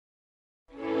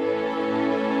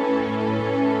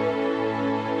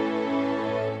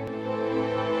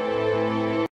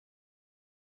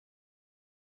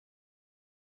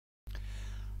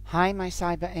Hi my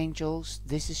cyber angels,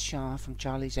 this is Shah from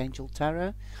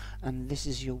CharliesAngelTarot, and this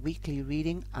is your weekly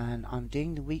reading, and I'm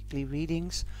doing the weekly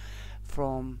readings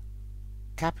from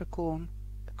Capricorn,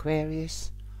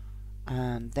 Aquarius,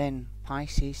 and then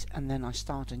Pisces, and then I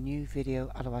start a new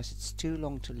video, otherwise it's too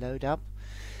long to load up,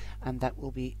 and that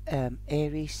will be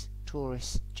Aries,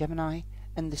 Taurus, Gemini,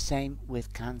 and the same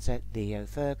with Cancer, Leo,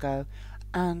 Virgo,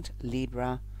 and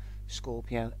Libra,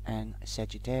 Scorpio, and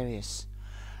Sagittarius.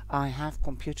 I have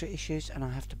computer issues and I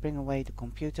have to bring away the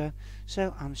computer,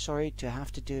 so I'm sorry to have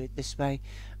to do it this way,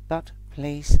 but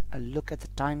please look at the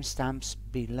timestamps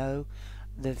below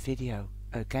the video,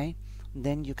 okay?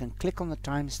 Then you can click on the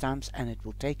timestamps and it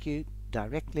will take you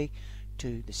directly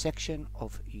to the section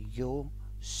of your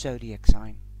zodiac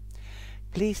sign.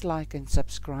 Please like and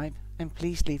subscribe, and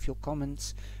please leave your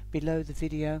comments below the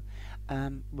video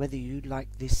whether you like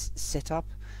this setup,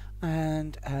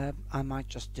 and I might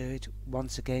just do it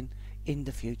once again in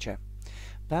the future.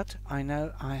 But I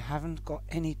know I haven't got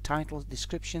any title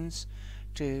descriptions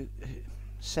to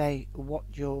say what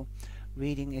your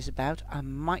reading is about. I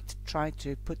might try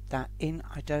to put that in.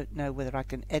 I don't know whether I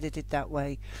can edit it that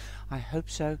way. I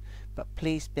hope so, but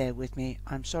please bear with me.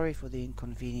 I'm sorry for the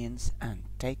inconvenience, and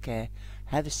take care.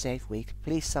 Have a safe week.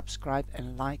 Please subscribe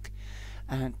and like,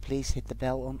 and please hit the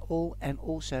bell on all, and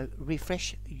also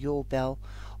refresh your bell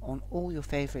on all your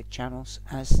favorite channels,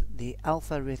 as the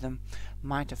algorithm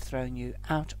might have thrown you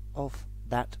out of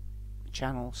that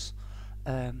channels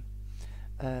as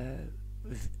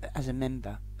a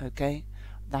member, okay?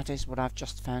 That is what I've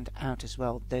just found out as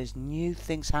well. There's new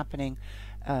things happening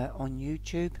on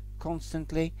YouTube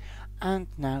constantly, and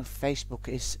now Facebook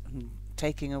is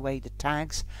taking away the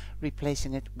tags,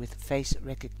 replacing it with face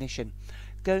recognition.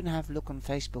 Go and have a look on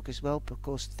Facebook as well,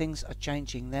 because things are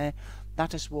changing there.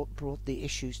 That is what brought the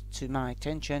issues to my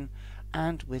attention,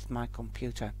 and with my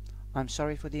computer. I'm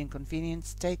sorry for the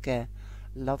inconvenience. Take care.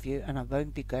 Love you, and I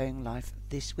won't be going live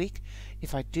this week.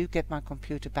 If I do get my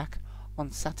computer back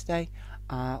on Saturday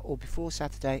or before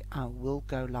Saturday, I will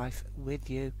go live with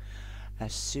you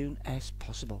as soon as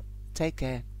possible. Take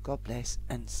care. God bless,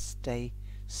 and stay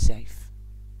safe.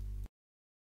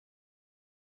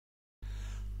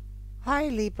 Hi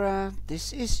Libra,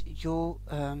 this is your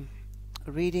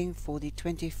reading for the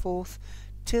 24th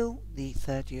till the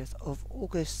 30th of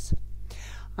August.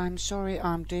 I'm sorry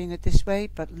I'm doing it this way,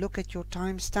 but look at your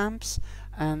timestamps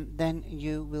and then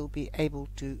you will be able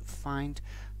to find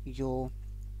your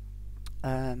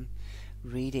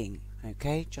reading,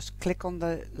 okay? Just click on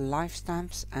the live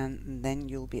stamps and then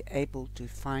you'll be able to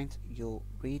find your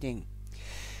reading.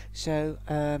 So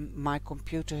my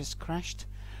computer has crashed,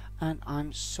 and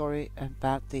I'm sorry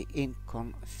about the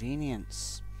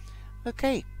inconvenience.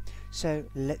 Okay, so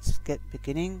let's get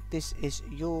beginning. This is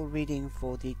your reading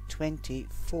for the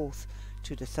 24th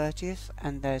to the 30th,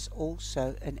 and there's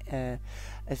also a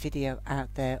video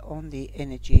out there on the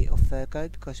energy of Virgo,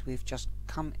 because we've just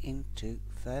come into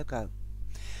Virgo.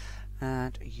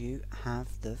 And you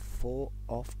have the Four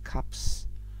of Cups.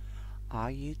 Are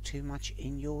you too much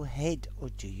in your head, or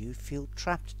do you feel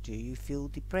trapped? Do you feel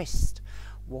depressed?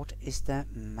 What is the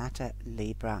matter,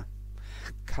 Libra?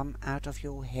 Come out of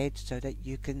your head so that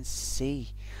you can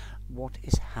see what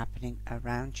is happening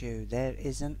around you. There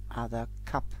is another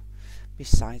cup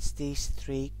besides these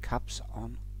three cups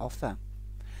on offer.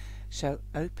 So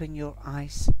open your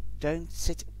eyes. Don't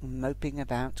sit moping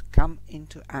about. Come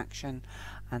into action,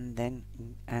 and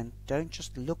don't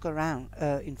just look around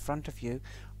in front of you.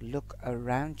 Look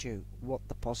around you, what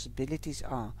the possibilities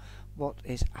are, what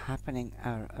is happening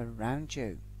around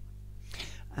you.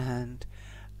 And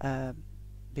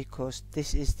because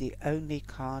this is the only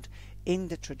card in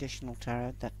the traditional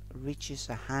tarot that reaches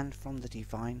a hand from the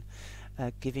divine,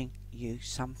 giving you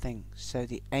something. So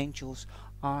the angels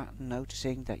are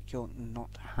noticing that you're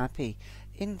not happy.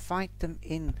 Invite them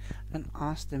in and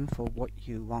ask them for what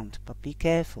you want, but be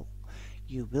careful.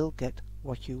 You will get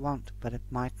what you want, but it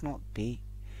might not be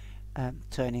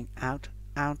turning out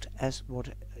as what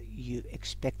you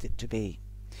expect it to be.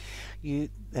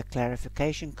 The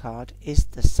clarification card is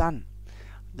the Sun.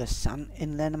 The Sun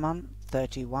in Lenormand,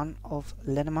 31 of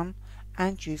Lenormand,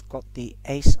 and you've got the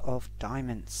Ace of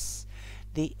Diamonds,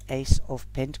 the Ace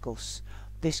of Pentacles.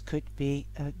 This could be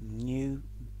a new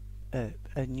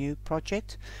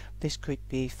project. This could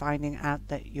be finding out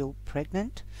that you're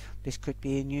pregnant. This could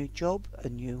be a new job, a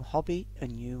new hobby, a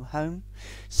new home,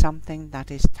 something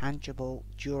that is tangible,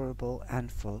 durable,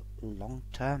 and for long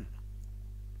term.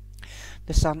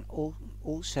 The sun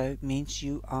also means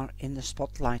you are in the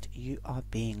spotlight, you are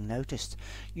being noticed.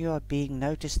 You are being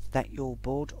noticed that you're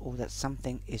bored or that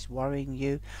something is worrying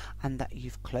you and that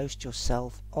you've closed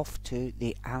yourself off to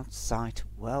the outside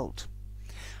world.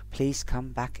 Please come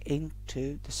back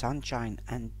into the sunshine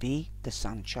and be the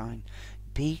sunshine.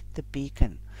 Be the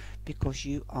beacon, because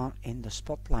you are in the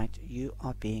spotlight, you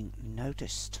are being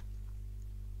noticed.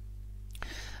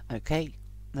 Okay,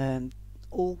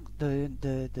 all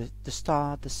the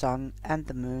star, the sun and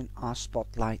the moon are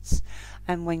spotlights,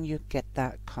 and when you get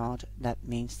that card, that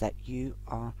means that you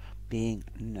are being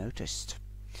noticed.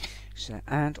 So,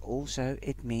 and also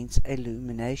it means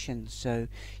illumination, so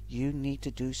you need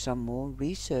to do some more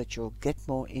research or get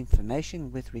more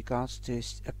information with regards to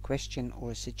a question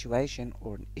or a situation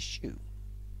or an issue.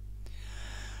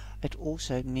 It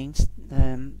also means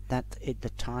that the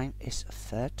time is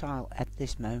fertile at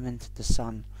this moment, the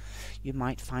sun. You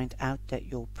might find out that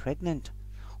you're pregnant,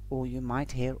 or you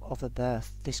might hear of a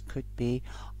birth. This could be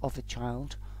of a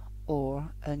child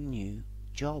or a new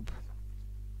job.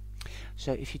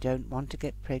 So if you don't want to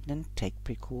get pregnant, take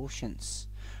precautions.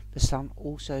 The sun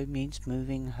also means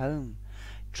moving home,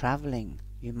 traveling.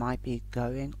 You might be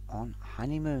going on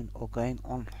honeymoon or going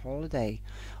on holiday,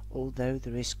 although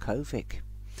there is COVID.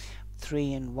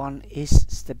 3 and 1 is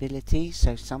stability,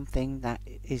 so something that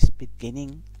is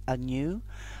beginning anew,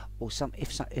 or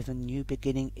if a new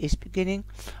beginning is beginning,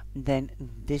 then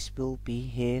this will be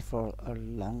here for a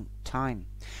long time.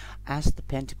 As the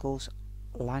Pentacles,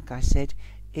 like I said,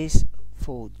 is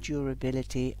for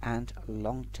durability and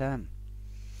long term.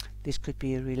 This could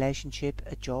be a relationship,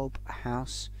 a job, a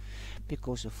house,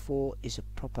 because a 4 is a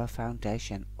proper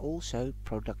foundation. Also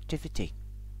productivity.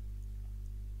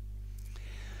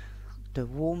 The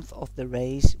warmth of the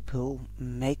rays will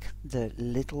make the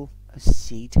little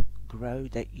seed grow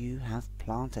that you have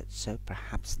planted, so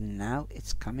perhaps now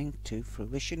it's coming to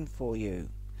fruition for you.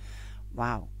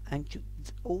 Wow. And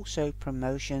also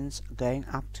promotions, going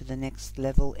up to the next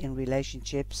level in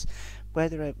relationships,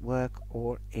 whether at work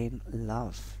or in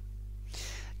love.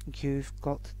 You've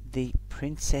got the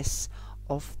Princess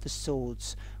of the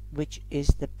Swords, which is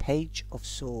the Page of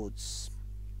Swords,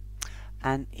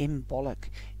 and Imbolc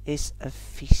is a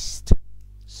feast,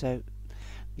 so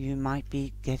you might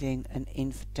be getting an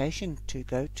invitation to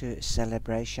go to a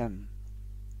celebration.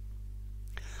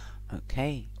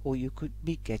 Okay, or you could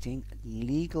be getting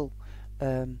legal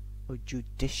or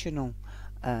judicial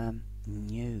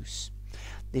news.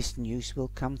 This news will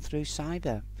come through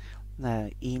cyber,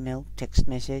 email, text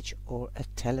message, or a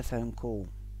telephone call.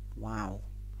 Wow.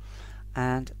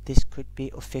 And this could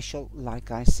be official,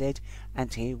 like I said,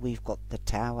 and here we've got the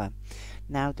Tower.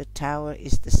 Now the Tower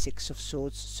is the 6 of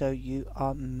Swords, so you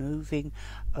are moving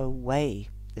away.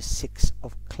 The 6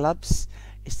 of Clubs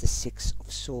is the 6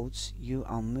 of Swords. You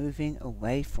are moving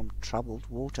away from troubled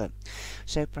water.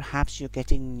 So perhaps you're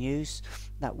getting news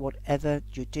that whatever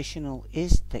judicial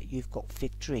is, that you've got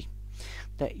victory,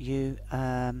 that you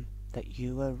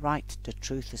were right, the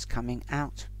truth is coming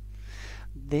out.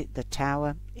 The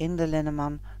Tower in the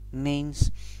Lenormand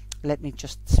means, let me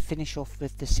just finish off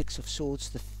with the 6 of Swords,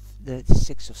 the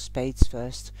 6 of Spades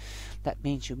first. That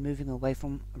means you're moving away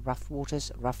from rough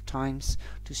waters, rough times,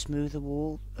 to smoother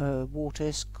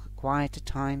waters, quieter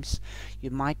times.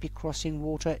 You might be crossing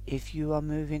water if you are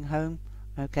moving home.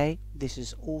 Okay, this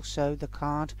is also the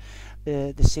card,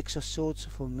 the 6 of Swords,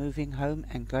 for moving home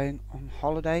and going on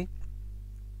holiday.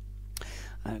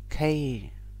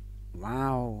 Okay,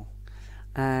 wow.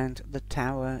 And the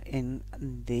Tower in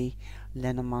the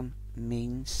Lenormand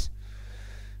means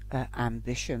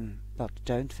ambition, but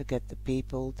don't forget the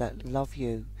people that love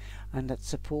you and that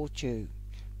support you,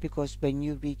 because when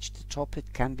you reach the top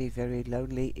it can be very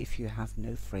lonely if you have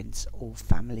no friends or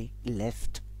family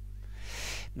left.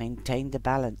 Maintain the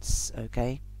balance,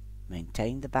 okay?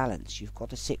 Maintain the balance. You've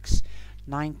got a 6,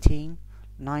 19,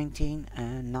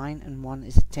 and 9 and 1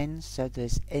 is a 10, so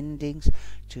there's endings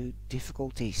to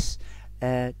difficulties.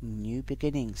 New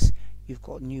beginnings. You've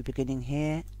got a new beginning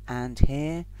here, and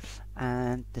the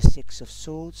 6 of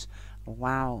Swords.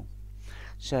 Wow.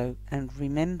 So, and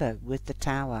remember, with the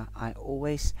Tower, I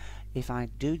always, if I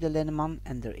do the Lenormand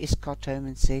and there is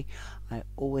cartomancy, I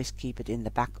always keep it in the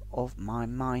back of my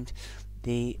mind,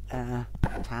 the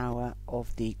Tower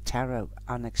of the Tarot,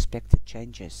 unexpected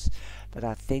changes. But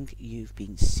I think you've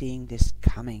been seeing this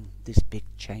coming, this big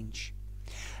change.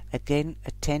 Again, a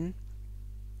 10.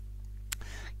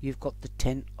 You've got the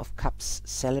 10 of Cups,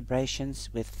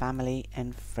 celebrations with family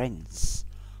and friends.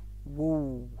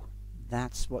 Woo!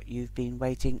 That's what you've been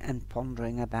waiting and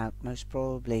pondering about, most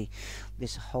probably.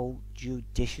 This whole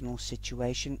judicial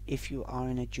situation, if you are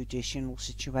in a judicial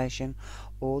situation,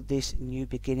 or this new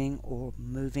beginning or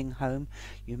moving home,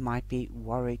 you might be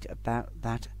worried about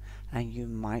that, and you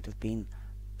might have been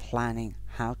planning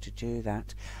how to do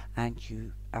that, and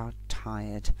you are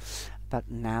tired.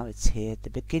 But now it's here. The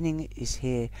beginning is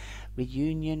here.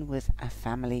 Reunion with a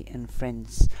family and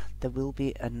friends. There will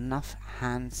be enough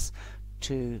hands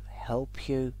to help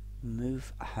you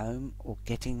move home or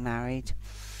getting married.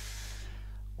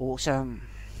 Also,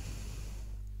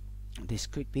 this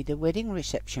could be the wedding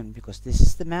reception, because this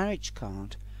is the marriage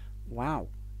card. Wow.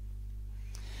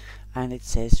 And it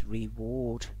says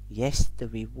reward. Yes, the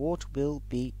reward will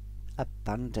be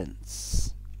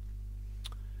abundance.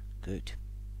 Good.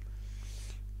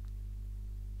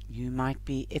 You might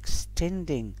be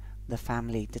extending the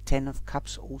family. The Ten of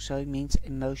Cups also means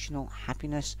emotional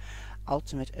happiness,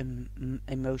 ultimate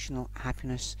emotional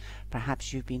happiness.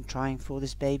 Perhaps you've been trying for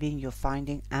this baby and you're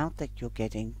finding out that you're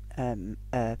getting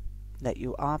that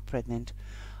you are pregnant.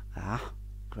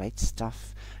 Great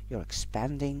stuff. You're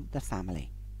expanding the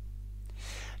family.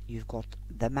 You've got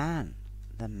the man.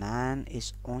 The man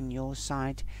is on your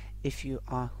side. If you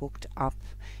are hooked up,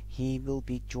 he will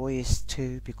be joyous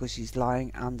too, because he's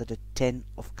lying under the Ten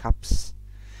of Cups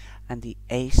and the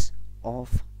Ace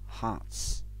of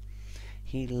Hearts.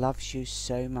 He loves you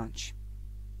so much.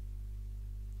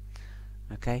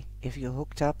 Okay, if you're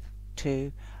hooked up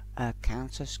to a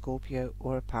Cancer, Scorpio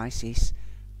or a Pisces,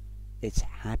 it's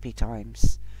happy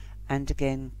times. And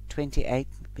again, 28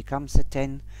 becomes a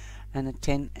 10, and a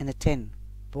 10 and a 10.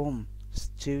 Boom,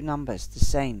 two numbers, the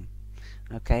same.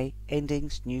 Okay,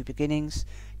 endings, new beginnings.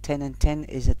 10 and 10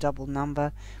 is a double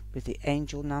number. With the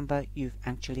angel number, you've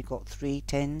actually got 3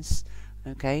 10s.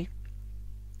 Okay,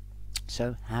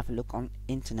 so have a look on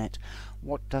internet.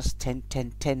 What does 10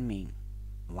 10 10 mean?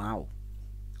 Wow.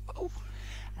 Oh.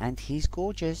 And he's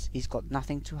gorgeous. He's got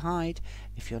nothing to hide.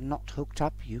 If you're not hooked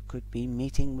up, you could be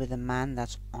meeting with a man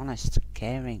that's honest,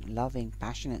 caring, loving,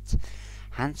 passionate,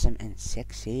 handsome and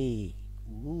sexy.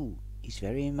 Ooh, he's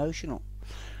very emotional.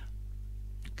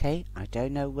 Okay, I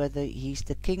don't know whether he's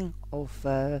the King of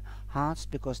Hearts,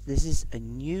 because this is a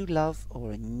new love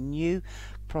or a new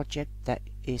project that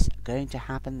is going to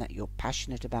happen, that you're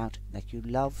passionate about, that you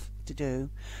love to do.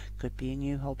 Could be a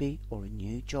new hobby or a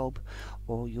new job,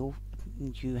 or you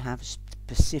have a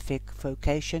specific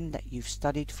vocation that you've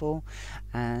studied for,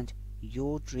 and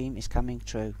your dream is coming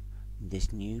true.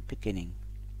 This new beginning.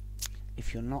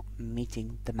 If you're not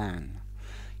meeting the man,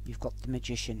 you've got the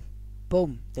Magician.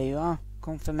 Boom, there you are.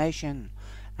 Confirmation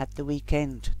at the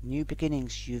weekend. New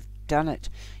beginnings. You've done it.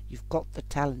 You've got the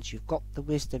talent. You've got the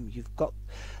wisdom. You've got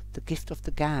the gift of the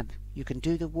gab. You can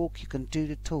do the walk. You can do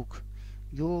the talk.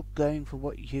 You're going for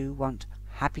what you want.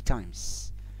 Happy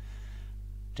times.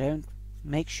 Don't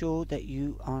make sure that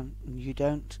you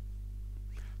don't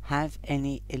have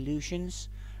any illusions,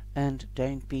 and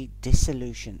don't be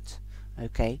disillusioned.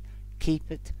 Okay,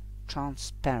 keep it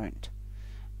transparent.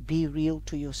 Be real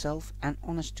to yourself and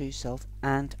honest to yourself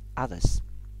and others.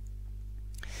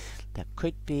 There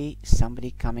could be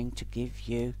somebody coming to give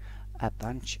you a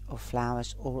bunch of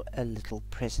flowers or a little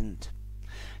present.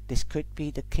 This could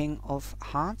be the King of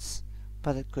Hearts,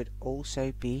 but it could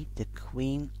also be the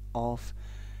Queen of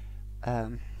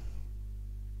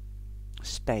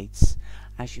Spades,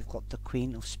 as you've got the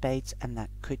Queen of Spades, and that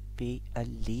could be a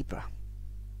Libra.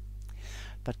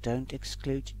 But don't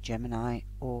exclude Gemini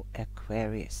or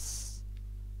Aquarius.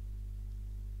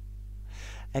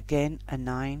 Again, a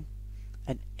 9,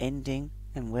 an ending,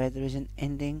 and where there is an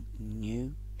ending,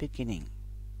 new beginning.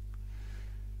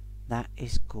 That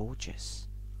is gorgeous.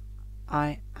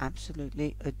 I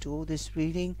absolutely adore this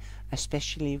reading,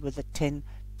 especially with the 10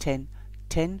 10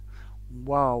 10.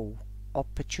 Wow,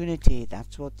 opportunity.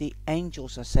 That's what the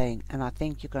angels are saying, and I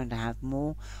think you're going to have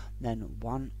more than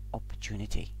one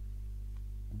opportunity.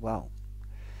 Well,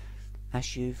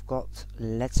 as you've got,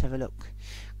 let's have a look.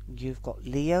 You've got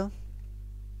Leo,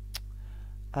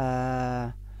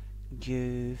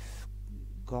 you've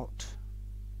got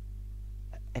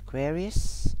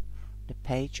Aquarius, the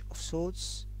Page of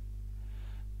Swords,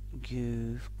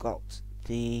 you've got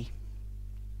the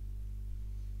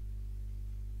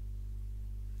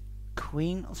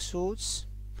Queen of Swords,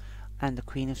 and the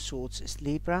Queen of Swords is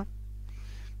Libra.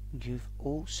 You've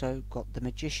also got the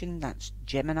Magician, that's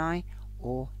Gemini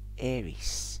or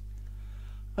Aries.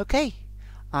 Okay,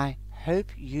 I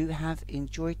hope you have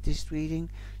enjoyed this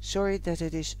reading. Sorry that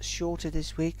it is shorter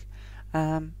this week,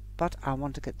 but but I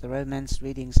want to get the romance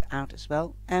readings out as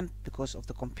well, and because of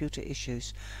the computer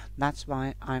issues, that's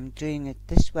why I'm doing it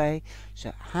this way.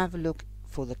 So have a look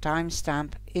for the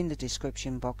timestamp in the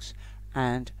description box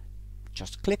and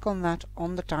just click on that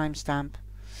on the timestamp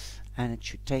and it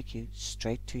should take you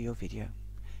straight to your video.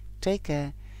 Take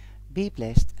care, be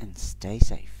blessed and stay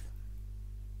safe.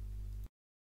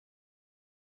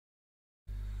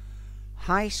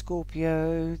 Hi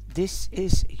Scorpio, this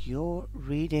is your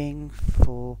reading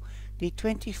for the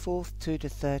 24th to the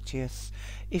 30th.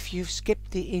 If you've skipped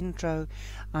the intro,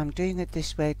 I'm doing it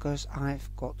this way because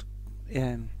I've got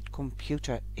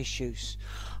computer issues.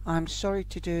 I'm sorry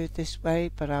to do it this way,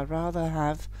 but I'd rather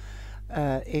have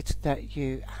it that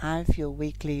you have your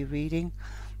weekly reading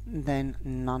than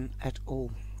none at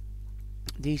all.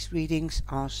 These readings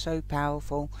are so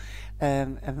powerful.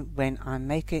 When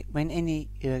any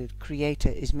creator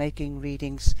is making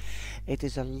readings, it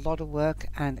is a lot of work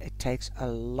and it takes a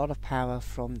lot of power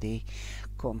from the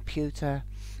computer,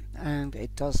 and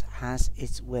it has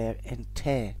its wear and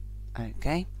tear.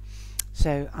 Okay,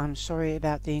 so I'm sorry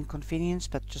about the inconvenience,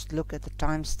 but just look at the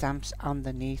timestamps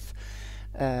underneath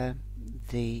in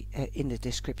the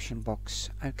description box.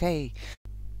 Okay.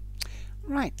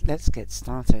 Right, let's get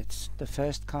started. The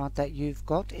first card that you've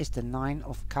got is the 9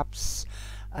 of Cups,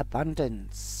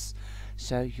 Abundance.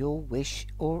 So your wish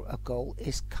or a goal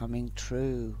is coming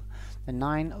true. The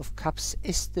 9 of Cups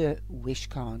is the wish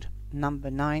card. Number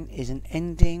 9 is an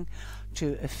ending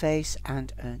to a phase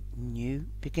and a new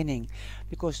beginning.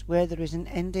 Because where there is an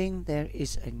ending, there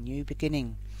is a new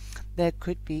beginning. There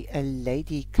could be a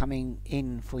lady coming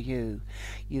in for you.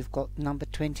 You've got number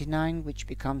 29, which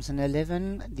becomes an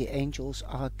 11. The angels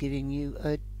are giving you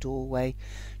a doorway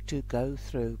to go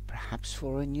through, perhaps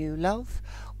for a new love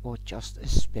or just a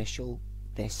special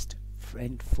best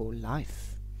friend for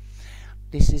life.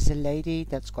 This is a lady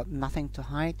that's got nothing to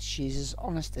hide. She's as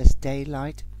honest as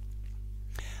daylight.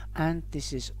 And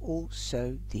this is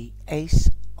also the Ace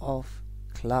of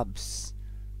Clubs.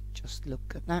 Just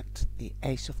look at that, the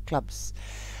Ace of Clubs.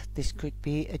 This could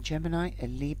be a Gemini, a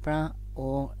Libra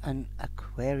or an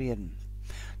Aquarian.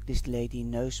 This lady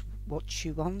knows what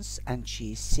she wants and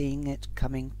she's seeing it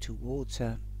coming towards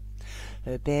her.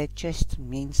 Her bare chest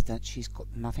means that she's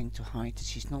got nothing to hide.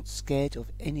 She's not scared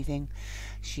of anything.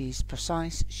 She's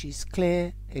precise, she's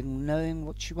clear in knowing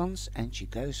what she wants and she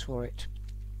goes for it.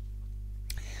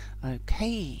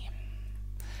 Okay.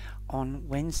 On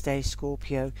Wednesday,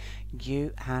 Scorpio,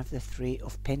 you have the 3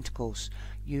 of Pentacles.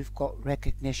 You've got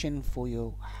recognition for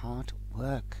your hard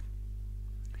work.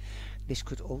 This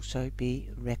could also be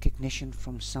recognition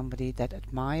from somebody that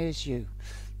admires you,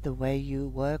 the way you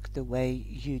work, the way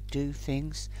you do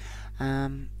things,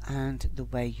 and the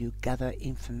way you gather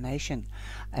information,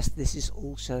 as this is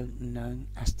also known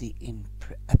as the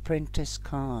apprentice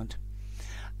card.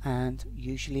 And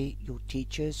usually your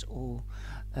teachers or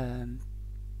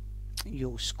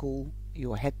your school,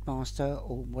 your headmaster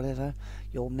or whatever,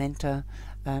 your mentor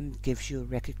gives you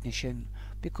recognition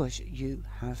because you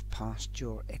have passed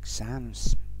your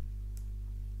exams.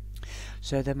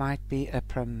 So there might be a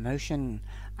promotion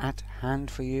at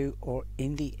hand for you or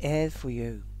in the air for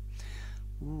you.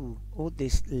 Or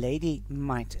this lady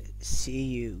might see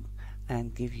you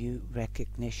and give you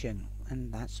recognition,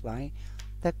 and that's why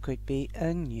there could be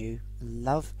a new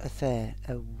love affair,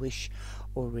 a wish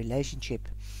or relationship,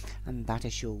 and that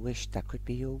is your wish. That could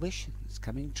be your wish. It's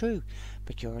coming true,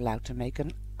 but you're allowed to make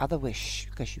another wish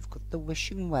because you've got the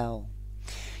wishing well.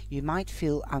 You might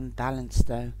feel unbalanced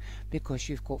though, because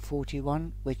you've got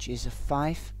 41, which is a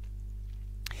 5,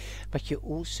 but you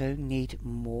also need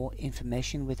more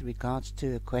information with regards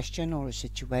to a question or a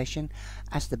situation,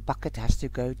 as the bucket has to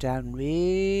go down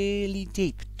really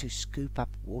deep to scoop up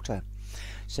water.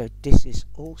 So this is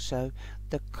also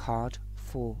the card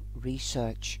for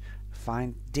research.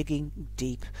 Digging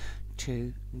deep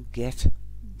to get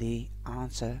the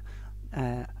answer,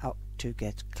 to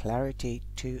get clarity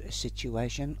to a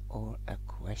situation or a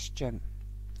question.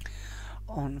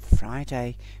 On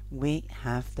Friday we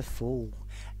have the Fool.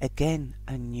 Again,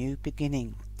 a new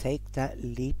beginning. Take that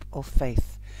leap of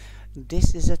faith.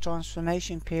 This is a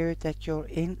transformation period that you're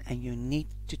in and you need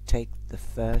to take the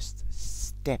first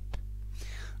step.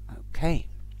 Okay.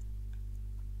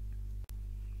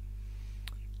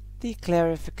 The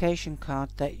clarification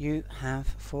card that you have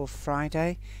for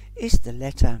Friday is the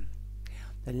Letter.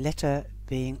 The Letter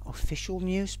being official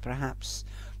news, perhaps.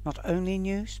 Not only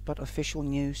news, but official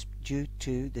news due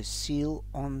to the seal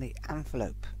on the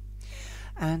envelope.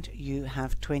 And you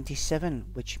have 27,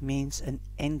 which means an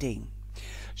ending.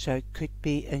 So it could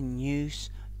be a news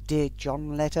Dear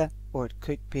John letter, or it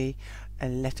could be a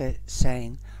letter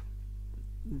saying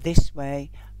this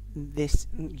way,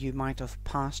 you might have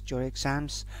passed your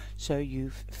exams, so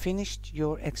you've finished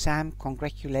your exam,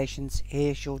 congratulations,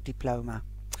 here's your diploma.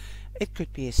 It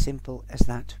could be as simple as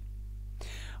that,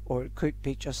 or it could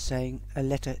be just saying a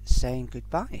letter saying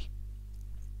goodbye.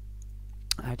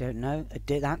 I don't know,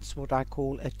 that's what I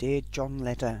call a Dear John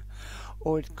letter,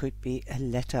 or it could be a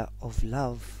letter of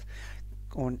love,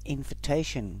 or an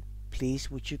invitation, please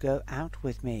would you go out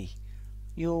with me,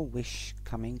 your wish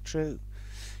coming true,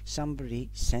 somebody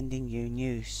sending you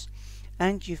news.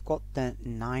 And you've got the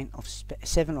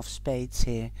 7 of spades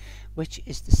here, which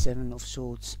is the 7 of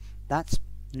swords. That's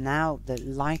now the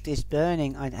light is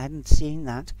burning. I hadn't seen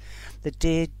that. The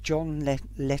Dear John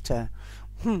letter.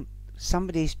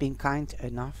 Somebody's been kind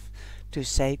enough to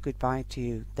say goodbye to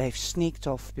you. They've sneaked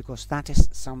off, because that is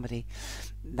somebody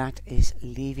that is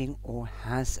leaving or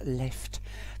has left,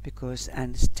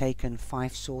 and has taken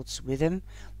 5 swords with him.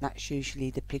 That's usually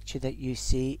the picture that you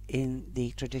see in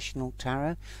the traditional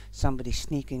tarot. Somebody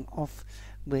sneaking off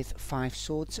with 5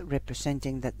 swords,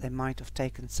 representing that they might have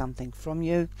taken something from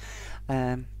you,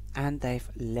 and they've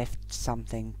left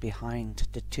something behind.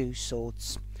 The 2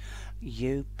 swords.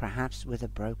 You perhaps with a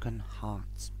broken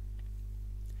heart.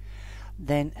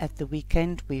 Then at the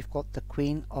weekend we've got the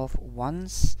Queen of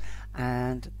Wands,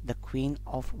 and the Queen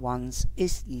of Wands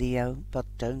is Leo, but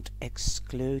don't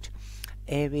exclude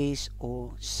Aries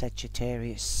or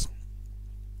Sagittarius.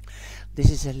 This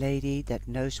is a lady that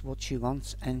knows what she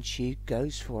wants and she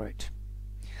goes for it.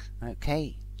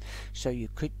 Okay, so you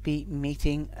could be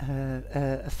meeting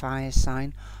a fire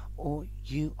sign, or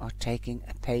you are taking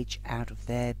a page out of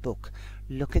their book.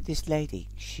 Look at this lady.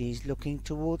 She's looking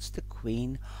towards the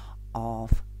Queen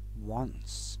of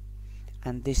Wands.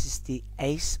 And this is the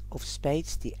Ace of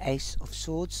Spades, the Ace of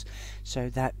Swords. So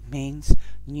that means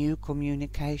new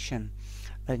communication,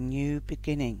 a new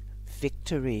beginning,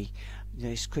 victory.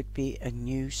 This could be a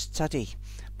new study.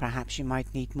 Perhaps you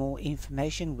might need more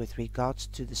information with regards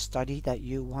to the study that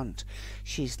you want.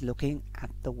 She's looking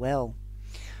at the well.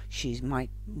 She might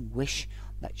wish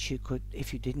that you could,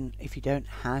 if you don't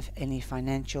have any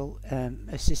financial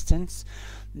assistance,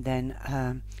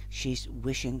 then she's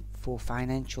wishing for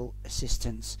financial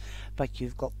assistance. But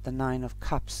you've got the 9 of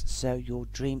Cups, so your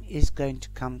dream is going to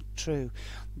come true.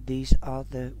 These are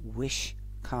the wish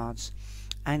cards,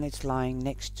 and it's lying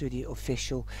next to the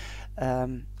official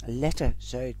letter,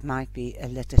 so it might be a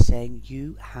letter saying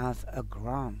you have a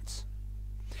grant.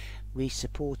 We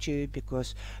support you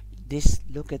because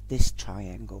look at this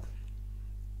triangle.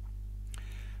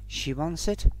 She wants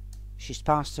it. She's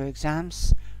passed her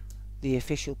exams, the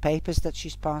official papers that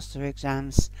she's passed her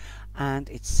exams, and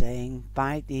it's saying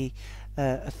by the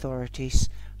authorities,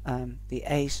 the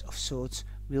Ace of Swords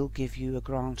will give you a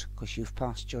grant because you've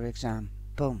passed your exam.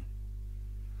 Boom.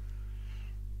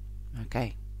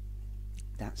 Okay,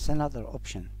 that's another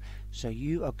option. So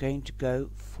you are going to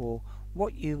go for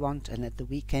what you want, and at the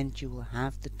weekend you will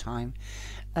have the time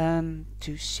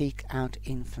to seek out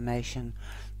information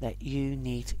that you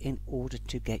need in order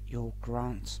to get your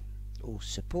grant or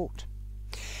support.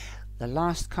 The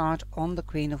last card on the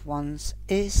Queen of Wands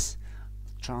is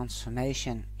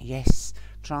transformation. Yes,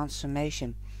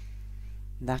 transformation.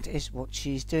 That is what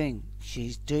she's doing.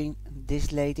 She's doing,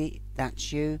 this lady,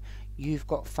 that's you. You've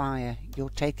got fire. You're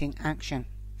taking action.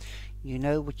 You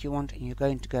know what you want and you're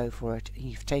going to go for it. And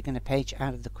you've taken a page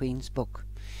out of the Queen's book,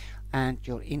 and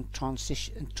you're in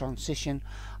transition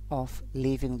of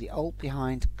leaving the old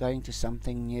behind, going to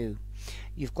something new.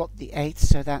 You've got the 8,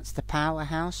 so that's the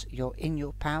powerhouse. You're in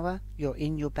your power, you're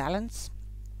in your balance,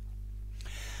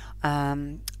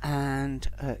 and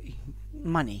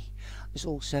money is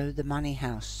also the money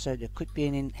house. So there could be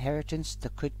an inheritance,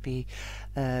 there could be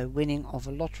winning of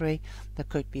a lottery, there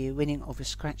could be a winning of a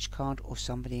scratch card, or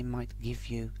somebody might give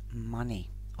you money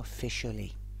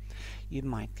officially. You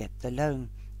might get the loan.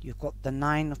 You've got the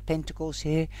 9 of Pentacles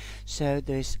here, so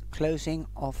there's closing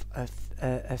of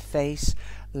a phase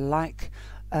like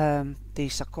the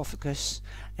sarcophagus.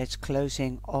 It's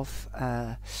closing of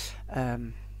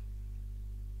an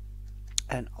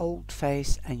old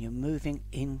phase, and you're moving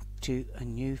into a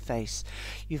new phase.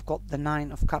 You've got the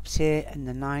 9 of Cups here and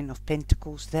the 9 of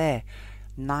Pentacles there.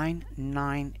 9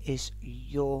 is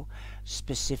your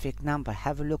specific number.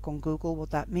 Have a look on Google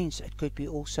what that means. It could be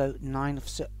also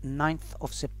 9th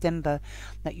of September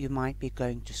that you might be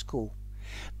going to school,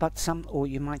 or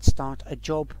you might start a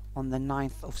job on the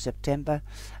 9th of September,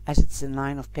 as it's the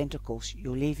 9 of Pentacles.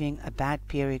 You're leaving a bad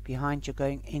period behind. You're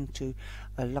going into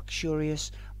a luxurious,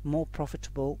 more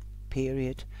profitable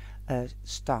period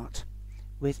start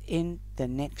within the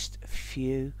next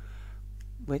few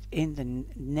within the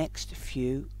next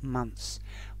few months.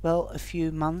 Well, a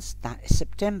few months, that is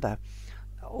September.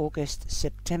 August,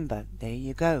 September, there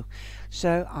you go.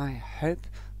 So I hope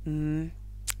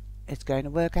it's going to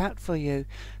work out for you,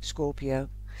 Scorpio.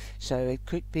 So it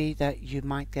could be that you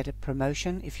might get a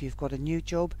promotion if you've got a new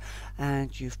job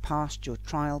and you've passed your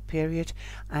trial period,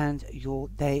 and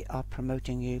they are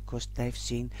promoting you because they've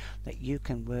seen that you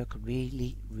can work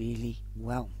really, really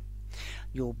well.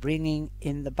 You're bringing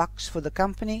in the bucks for the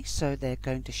company, so they're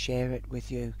going to share it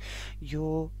with you.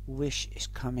 Your wish is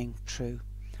coming true.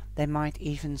 They might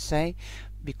even say,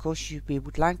 because we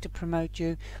would like to promote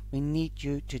you, we need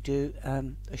you to do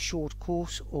a short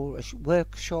course or a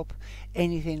workshop,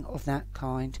 anything of that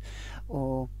kind,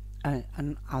 or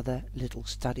another little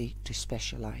study to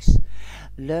specialize.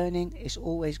 Learning is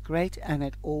always great, and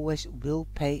it always will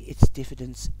pay its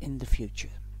dividends in the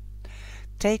future.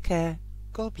 Take care,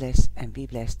 God bless and be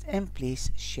blessed, and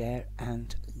please share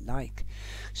and like.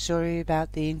 Sorry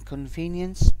about the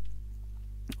inconvenience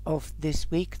of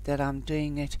this week that I'm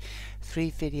doing it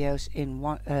 3 videos in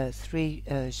one, 3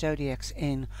 zodiacs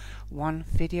in one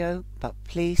video, but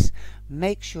please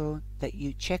make sure that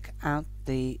you check out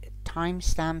the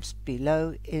timestamps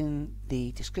below in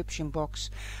the description box.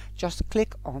 Just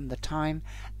click on the time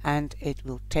and it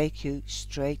will take you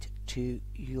straight to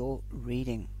your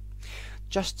reading.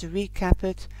 Just to recap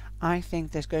it, I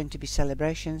think there's going to be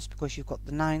celebrations because you've got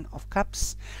the 9 of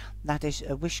Cups, that is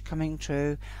a wish coming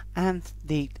true, and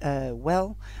the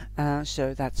well,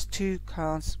 so that's 2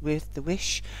 cards with the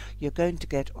wish. You're going to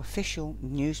get official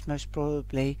news most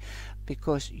probably,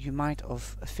 because you might have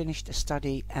finished a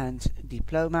study and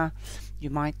diploma. You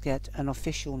might get an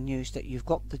official news that you've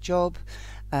got the job.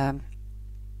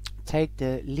 Take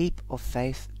the leap of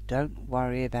faith. Don't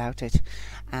worry about it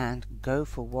and go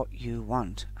for what you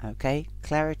want. Okay,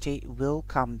 clarity will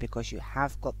come because you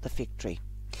have got the victory.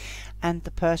 And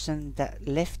the person that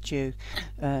left you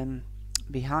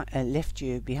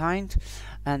behind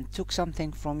and took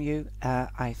something from you,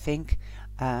 I think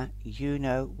you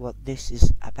know what this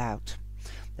is about.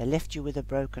 They left you with a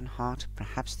broken heart.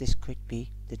 Perhaps this could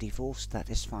be the divorce that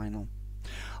is final,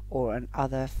 or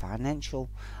another financial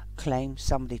claim.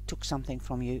 Somebody took something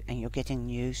from you and you're getting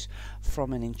news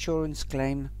from an insurance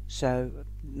claim. So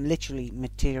literally,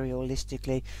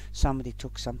 materialistically, somebody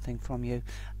took something from you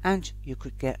and you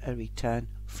could get a return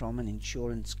from an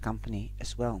insurance company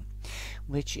as well,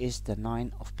 which is the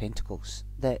 9 of Pentacles.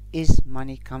 There is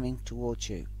money coming towards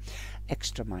you,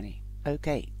 extra money.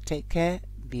 Okay, take care,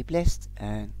 be blessed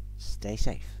and stay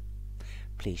safe.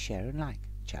 Please share and like.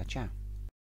 Ciao, ciao.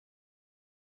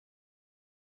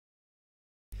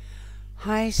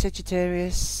 Hi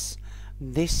Sagittarius,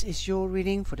 this is your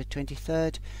reading for the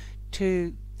 23rd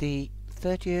to the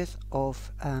 30th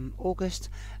of August,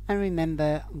 and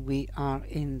remember we are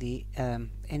in the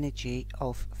energy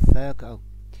of Virgo.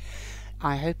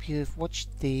 I hope you've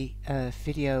watched the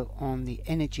video on the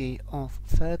energy of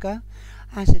Virgo,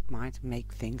 as it might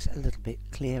make things a little bit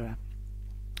clearer.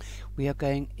 We are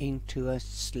going into a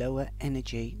slower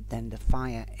energy than the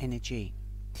fire energy.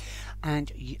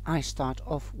 And I start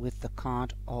off with the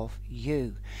card of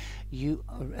you.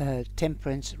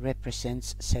 Temperance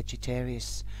represents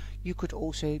Sagittarius. You could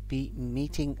also be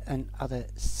meeting another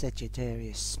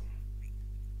Sagittarius.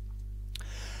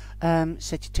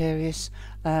 Sagittarius,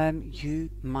 you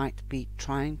might be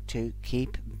trying to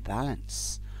keep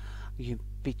balance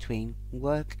between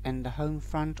work and the home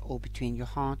front, or between your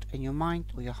heart and your mind,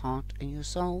 or your heart and your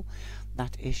soul.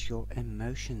 That is your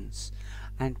emotions.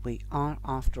 And we are,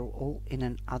 after all, in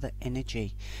another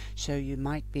energy. So you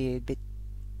might be a bit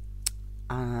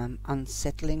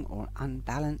unsettling or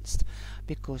unbalanced,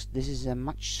 because this is a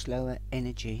much slower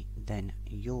energy than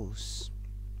yours.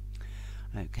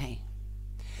 Okay.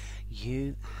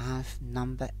 You have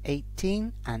number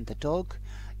 18 and the dog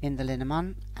in the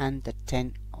Lenormand, and the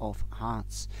 10 of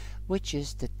Hearts, which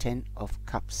is the 10 of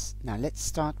Cups. Now let's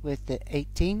start with the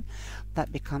 18.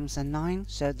 That becomes a 9,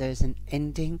 so there's an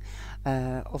ending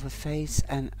of a phase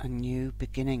and a new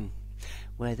beginning.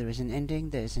 Where there is an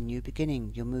ending, there's a new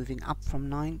beginning. You're moving up from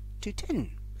 9 to 10,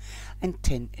 and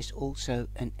 10 is also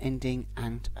an ending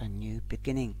and a new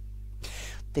beginning.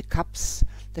 The Cups,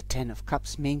 the 10 of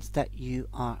Cups, means that you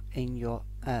are in your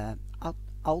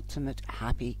ultimate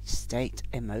happy state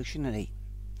emotionally.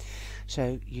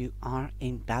 So you are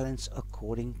in balance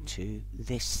according to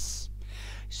this.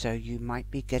 So you might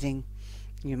be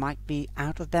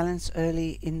out of balance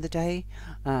early in the day,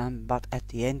 but at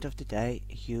the end of the day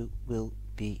you will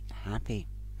be happy.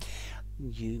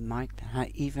 You might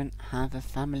even have a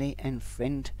family and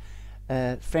friend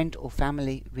or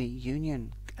family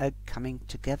reunion coming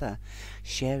together,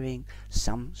 sharing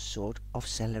some sort of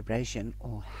celebration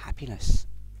or happiness.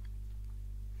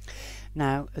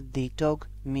 Now, the dog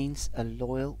means a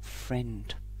loyal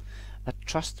friend, a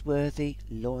trustworthy,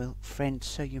 loyal friend,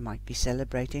 so you might be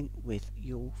celebrating with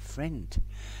your friend.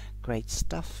 Great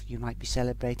stuff, you might be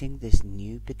celebrating this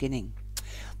new beginning.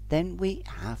 Then we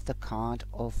have the card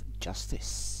of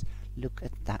Justice. Look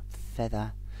at that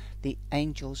feather. The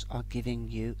angels are giving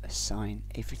you a sign.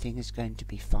 Everything is going to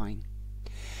be fine.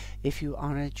 If you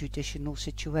are in a judicial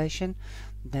situation,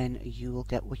 then you will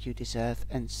get what you deserve,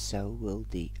 and so will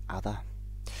the other.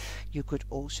 You could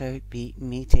also be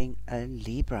meeting a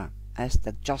Libra, as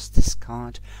the Justice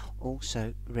card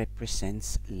also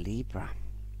represents Libra.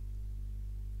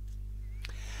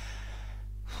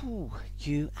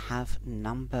 You have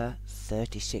number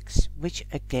 36, which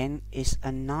again is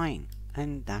a 9,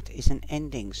 and that is an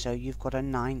ending, so you've got a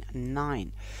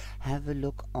 9-9. Have a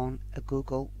look on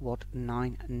Google what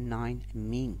 9-9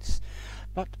 means.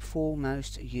 But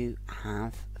foremost, you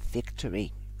have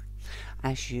victory,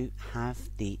 as you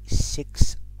have the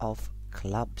 6 of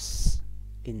clubs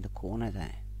in the corner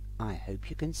there. I hope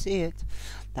you can see it.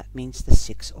 That means the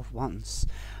 6 of wands.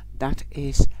 That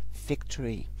is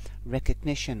victory,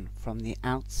 recognition from the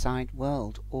outside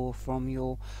world, or from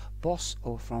your boss,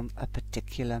 or from a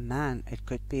particular man. It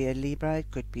could be a Libra,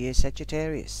 it could be a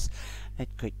Sagittarius, it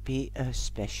could be a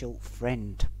special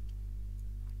friend.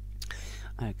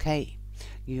 Okay,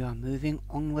 you are moving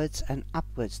onwards and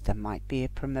upwards. There might be a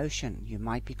promotion, you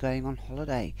might be going on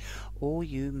holiday, or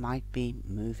you might be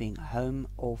moving home,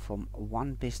 or from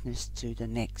one business to the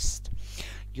next.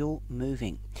 You're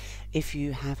moving. If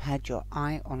you have had your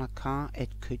eye on a car,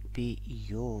 it could be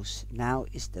yours. Now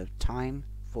is the time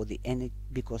for the energy,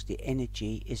 because the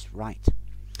energy is right.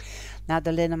 Now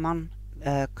the Lenormand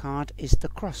card is the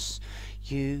cross.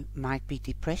 You might be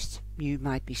depressed, you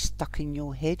might be stuck in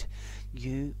your head,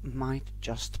 you might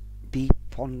just be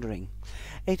pondering.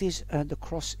 It is the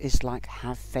cross is like,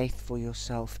 have faith for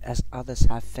yourself as others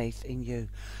have faith in you.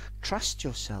 Trust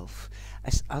yourself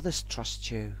as others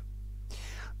trust you.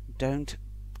 Don't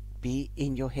be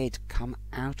in your head. Come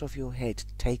out of your head.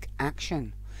 Take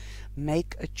action.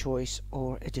 Make a choice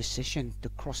or a decision. The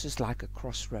cross is like a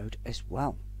crossroad as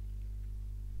well.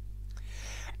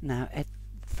 Now at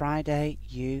Friday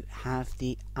you have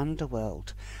the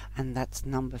underworld, and that's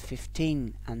number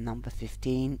 15, and number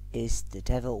 15 is the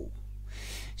devil.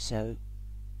 So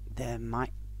there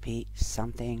might be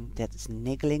something that's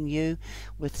niggling you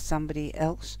with somebody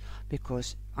else,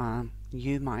 because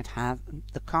you might have,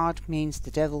 the card means,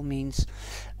 the devil means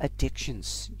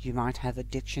addictions. You might have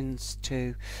addictions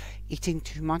to eating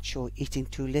too much or eating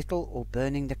too little, or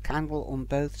burning the candle on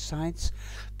both sides,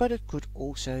 but it could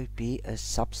also be a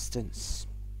substance.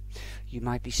 You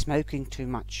might be smoking too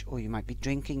much, or you might be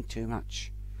drinking too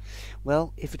much.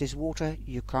 Well, if it is water,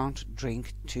 you can't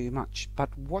drink too much,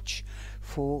 but watch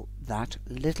for that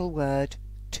little word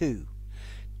too.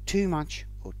 Too much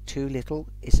or too little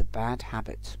is a bad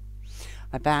habit.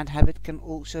 A bad habit can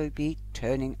also be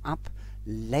turning up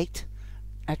late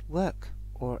at work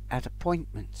or at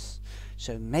appointments.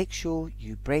 So make sure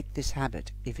you break this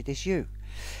habit if it is you.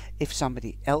 If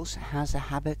somebody else has a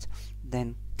habit,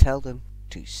 then tell them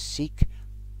to seek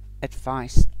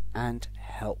advice and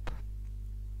help.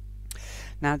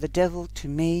 Now the devil, to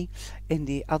me, in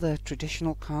the other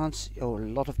traditional cards or a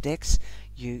lot of decks,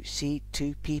 you see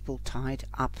two people tied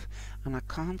up, and I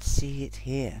can't see it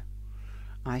here.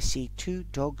 I see two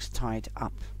dogs tied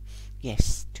up.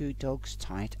 Yes, two dogs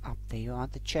tied up. There you are,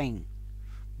 the chain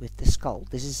with the skull.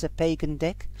 This is a pagan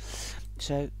deck,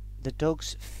 so the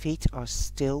dog's feet are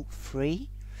still free.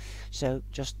 So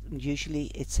just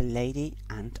usually it's a lady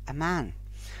and a man.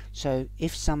 So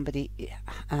if somebody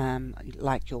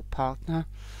like your partner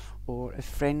or a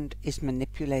friend is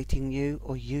manipulating you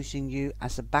or using you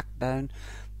as a backbone,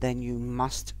 then you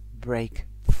must break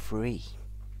free.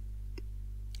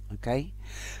 Okay?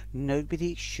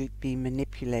 Nobody should be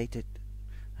manipulated,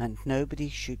 and nobody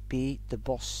should be the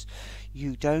boss.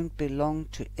 You don't belong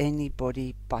to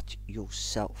anybody but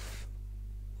yourself.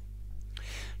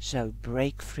 So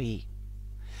break free.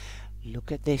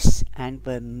 Look at this, and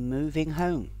we're moving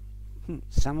home.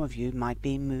 Some of you might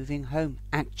be moving home,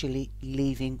 actually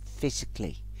leaving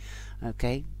physically.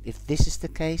 Okay, if this is the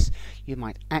case, you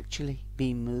might actually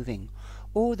be moving.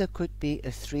 Or there could be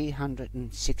a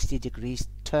 360 degrees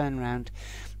turnaround,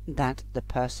 that the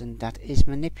person that is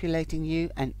manipulating you,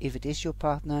 and if it is your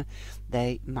partner,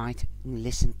 they might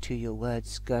listen to your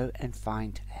words. Go and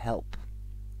find help.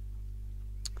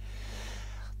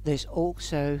 There's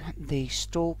also the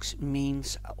storks,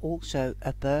 means also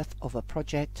a birth of a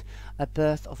project, a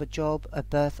birth of a job, a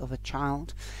birth of a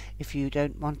child. If you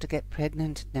don't want to get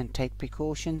pregnant, then take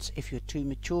precautions. If you're too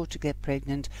mature to get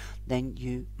pregnant, then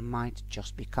you might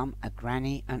just become a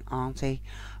granny, an auntie.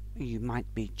 You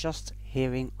might be just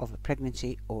hearing of a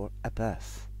pregnancy or a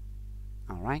birth.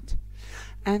 Alright?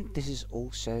 And this is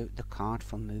also the card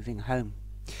for moving home.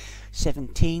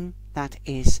 17, that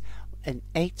is an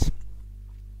 8.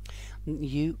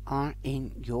 You are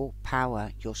in your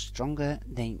power. You're stronger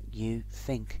than you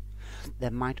think. There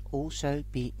might also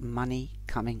be money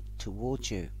coming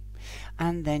towards you.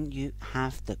 And then you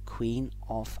have the Queen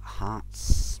of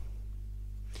Hearts.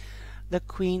 The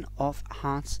Queen of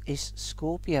Hearts is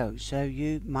Scorpio, so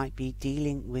you might be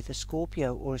dealing with a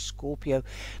Scorpio, or a Scorpio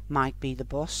might be the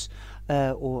boss,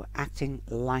 or acting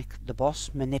like the boss,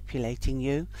 manipulating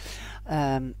you,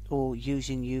 or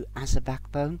using you as a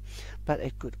backbone. But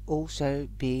it could also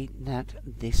be that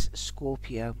this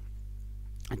Scorpio,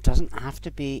 it doesn't have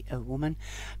to be a woman,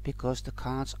 because the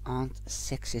cards aren't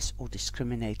sexist or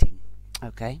discriminating,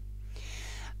 okay?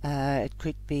 It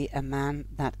could be a man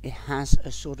that it has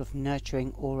a sort of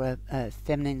nurturing or a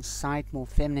feminine side, more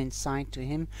feminine side to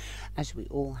him, as we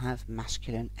all have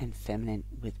masculine and feminine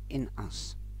within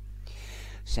us.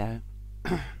 So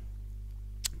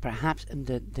perhaps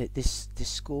this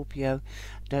Scorpio,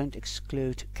 don't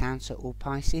exclude Cancer or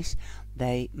Pisces.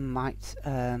 They might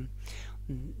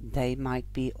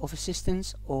be of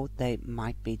assistance, or they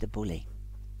might be the bully.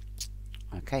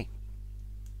 Okay.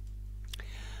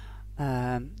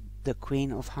 The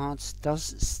Queen of Hearts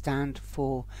does stand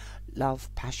for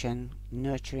love, passion,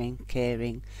 nurturing,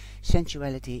 caring,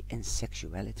 sensuality and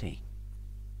sexuality.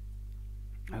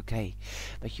 Okay,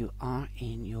 but you are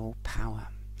in your power.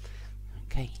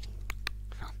 Okay,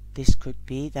 this could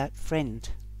be that friend.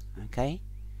 Okay,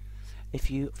 if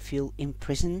you feel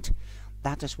imprisoned,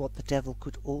 that is what the devil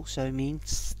could also mean,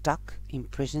 stuck,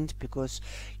 imprisoned, because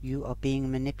you are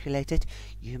being manipulated.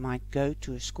 You might go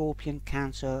to a Scorpion,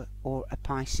 Cancer or a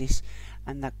Pisces,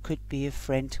 and that could be a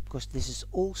friend, because this is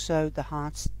also the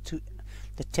hearts to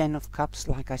the 10 of Cups.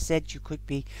 Like I said, you could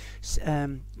be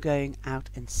going out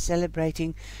and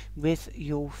celebrating with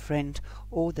your friend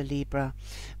or the Libra,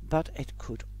 but it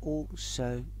could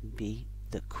also be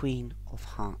the Queen of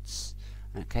Hearts.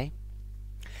 Okay,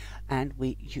 and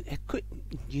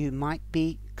you might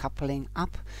be coupling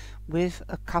up with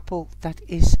a couple that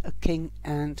is a King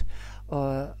and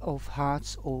of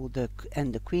Hearts, or the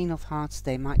Queen of Hearts.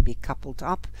 They might be coupled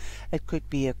up. It could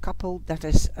be a couple that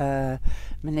is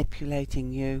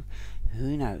manipulating you.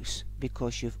 Who knows?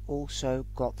 Because you've also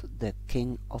got the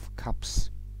King of Cups,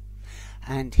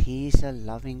 and he's a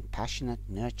loving, passionate,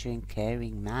 nurturing,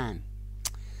 caring man.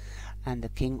 And the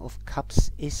King of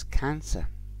Cups is Cancer.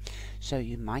 So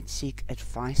you might seek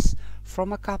advice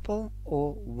from a couple,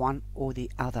 or one or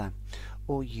the other,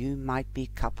 or you might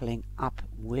be coupling up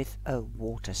with a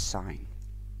water sign.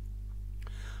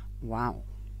 Wow,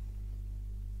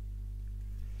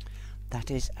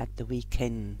 that is at the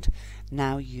weekend.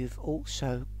 Now you've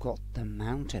also got the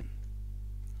Mountain.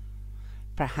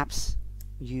 Perhaps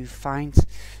you find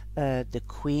the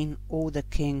Queen or the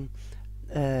King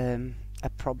a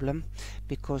problem,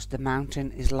 because the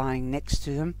Mountain is lying next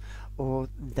to them, or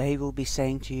they will be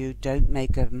saying to you, don't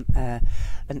make an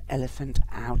elephant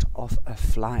out of a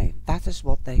fly. That is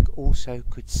what they also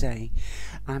could say.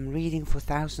 I'm reading for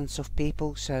thousands of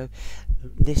people, so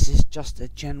this is just a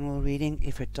general reading.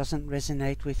 If it doesn't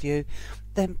resonate with you,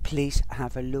 then please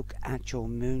have a look at your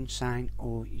moon sign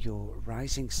or your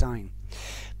rising sign.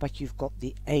 But you've got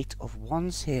the 8 of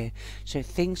Wands here, so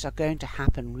things are going to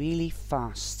happen really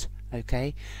fast.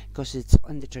 Okay, because it's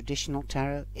on the traditional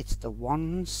tarot, it's the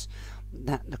wands,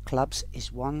 that the clubs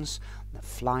is wands that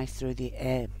fly through the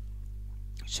air.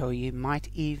 So you might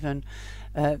even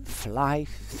fly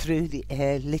through the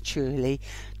air literally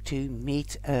to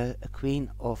meet a Queen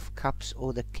of Cups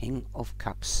or the King of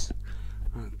Cups.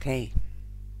 Okay,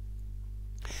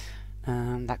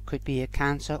 that could be a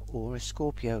Cancer or a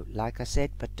Scorpio, like I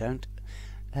said, but don't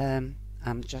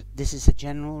this is a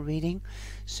general reading,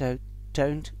 so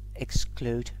don't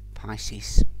exclude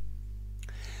Pisces.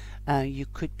 You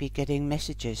could be getting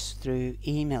messages through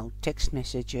email, text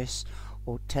messages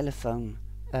or telephone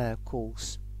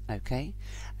calls. Okay,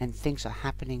 and things are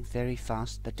happening very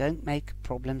fast, but don't make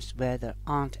problems where there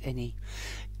aren't any.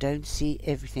 Don't see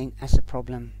everything as a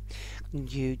problem.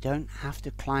 You don't have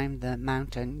to climb the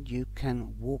mountain, you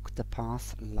can walk the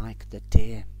path like the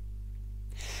deer.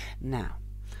 Now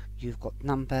you've got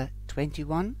number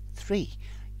 21, 3.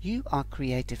 You are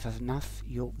creative enough.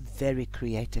 You're very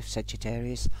creative,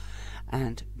 Sagittarius,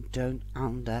 and don't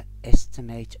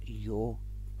underestimate your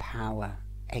power.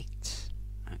 8.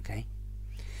 Okay,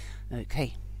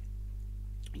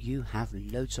 you have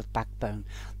loads of backbone.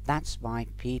 That's why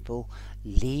people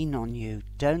lean on you.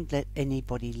 Don't let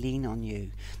anybody lean on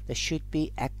you. There should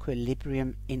be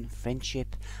equilibrium in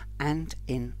friendship and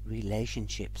in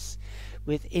relationships.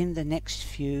 Within the next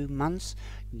few months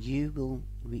you will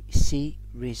see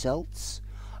results,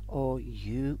 or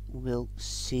you will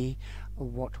see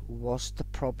what was the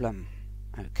problem.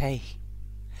 Okay,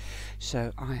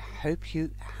 so I hope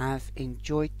you have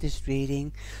enjoyed this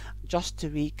reading. Just to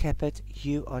recap it,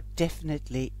 you are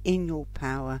definitely in your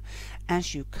power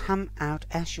as you come out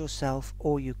as yourself,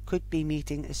 or you could be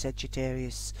meeting a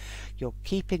Sagittarius. You're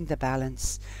keeping the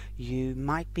balance. You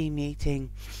might be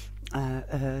meeting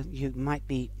you might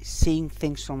be seeing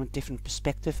things from a different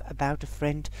perspective about a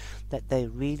friend, that they're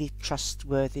really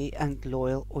trustworthy and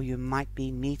loyal, or you might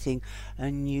be meeting a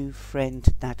new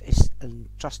friend that is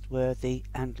trustworthy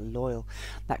and loyal.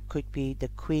 That could be the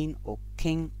Queen or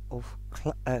King of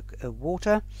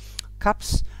Water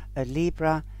Cups, a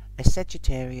Libra, a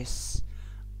Sagittarius.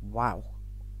 Wow,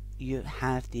 you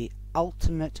have the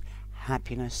ultimate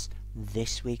happiness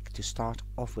this week to start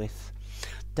off with.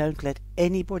 Don't let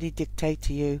anybody dictate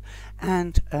to you.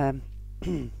 And I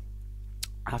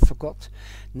forgot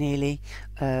nearly,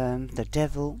 the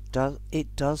devil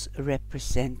does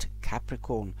represent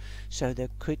Capricorn, so there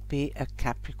could be a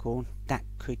Capricorn that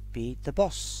could be the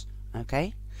boss,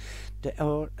 okay,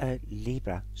 or a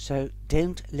Libra. So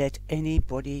don't let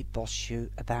anybody boss you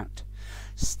about.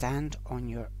 Stand on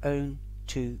your own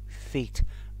 2 feet.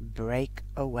 Break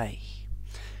away.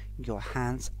 Your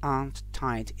hands aren't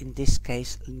tied, in this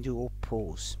case your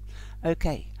paws.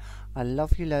 Okay, I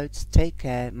love you loads. Take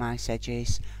care, my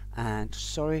Saggies, and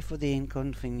sorry for the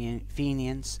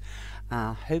inconvenience.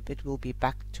 I hope it will be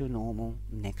back to normal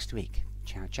next week.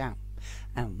 Ciao ciao.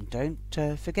 And don't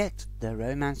forget, the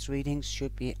romance readings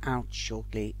should be out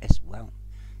shortly as well.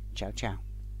 Ciao ciao.